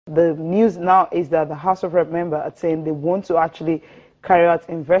the news now is that the House of Rep member are saying they want to actually carry out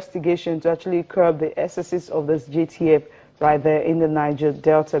investigation to actually curb the excesses of this JTF right there in the Niger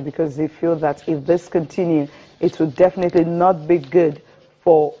Delta, because they feel that if this continues, it will definitely not be good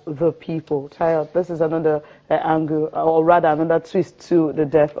for the people. Tayo, this is another angle, or rather another twist to the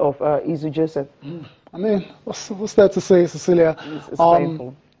death of Izu Joseph. I mean, what's there to say, Cecilia? It's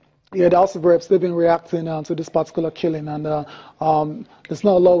painful. Yeah, the House of Reps, they've been reacting to this particular killing, and there's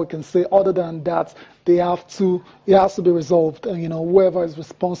not a lot we can say other than that it has to be resolved. And, whoever is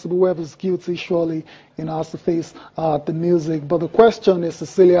responsible, whoever is guilty, surely, has to face the music. But the question is,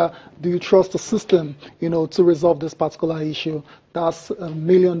 Cecilia, do you trust the system, to resolve this particular issue? That's $1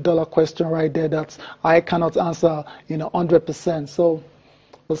 million question right there that I cannot answer, 100%. So,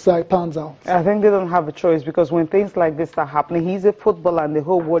 I think they don't have a choice, because when things like this are happening, he's a footballer and the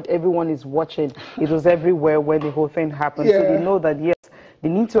whole world, everyone is watching. It was everywhere when the whole thing happened. Yeah. So they know that, yes, they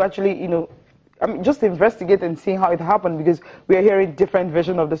need to actually, just investigate and see how it happened, because we are hearing different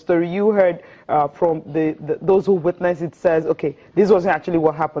version of the story. You heard from those who witnessed it says, okay, this wasn't actually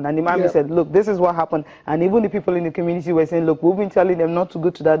what happened. And the man said, look, this is what happened. And even the people in the community were saying, look, we've been telling them not to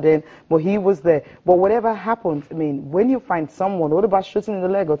go to that den, but he was there. But whatever happened, I mean, when you find someone, what about shooting in the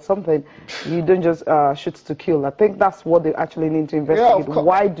leg or something? You don't just shoot to kill. I think that's what they actually need to investigate. Yeah,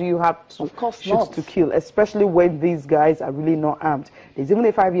 why do you have to shoot to kill, especially when these guys are really not armed? There's even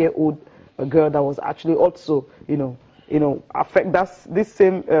a 5-year-old girl that was actually also, this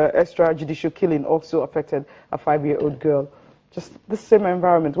same extrajudicial killing also affected a 5-year-old girl. Just the same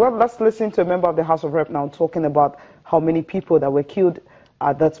environment. Well, let's listen to a member of the House of Rep now talking about how many people that were killed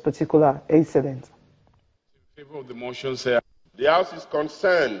at that particular incident. In favor of the motion, sir. The House is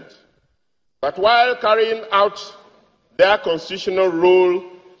concerned that while carrying out their constitutional role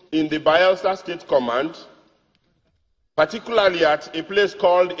in the Bayelsa State Command, particularly at a place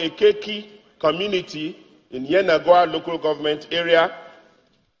called Ekeki community in Yenagoa local government area,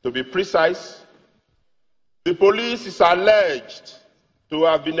 to be precise, the police is alleged to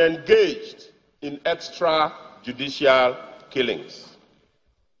have been engaged in extrajudicial killings.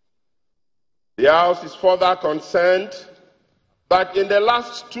 The House is further concerned that in the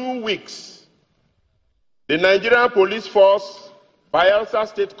last 2 weeks, the Nigerian Police Force, Bayelsa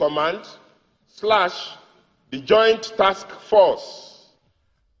State Command, / the Joint Task Force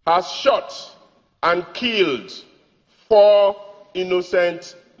has shot and killed 4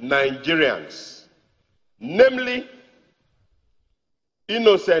 innocent Nigerians, namely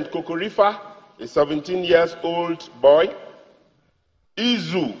Innocent Kokorifa, a 17-year-old boy,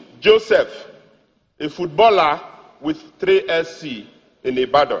 Izu Joseph, a footballer with 3SC in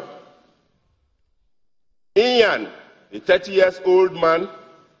Ibadan, Ian, a 30-year-old man,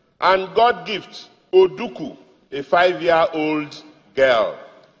 and God Gift Oduku, a 5-year-old girl.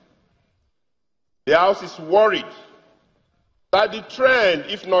 The House is worried that the trend,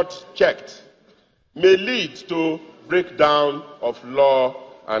 if not checked, may lead to breakdown of law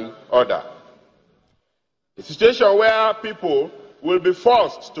and order. A situation where people will be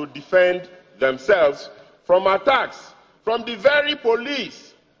forced to defend themselves from attacks from the very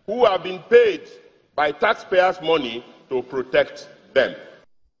police who have been paid by taxpayers' money to protect them.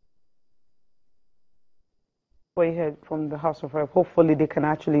 We heard from the House of Rep. Hopefully they can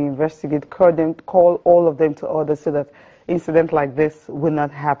actually investigate, call all of them to order so that incident like this will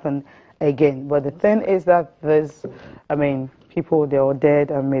not happen again. But the thing is that people, they're all dead,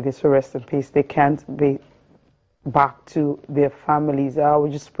 and may they so rest in peace. They can't be back to their families. I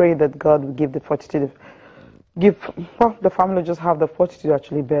would just pray that God will give the fortitude, the family just have the fortitude to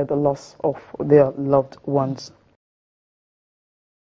actually bear the loss of their loved ones.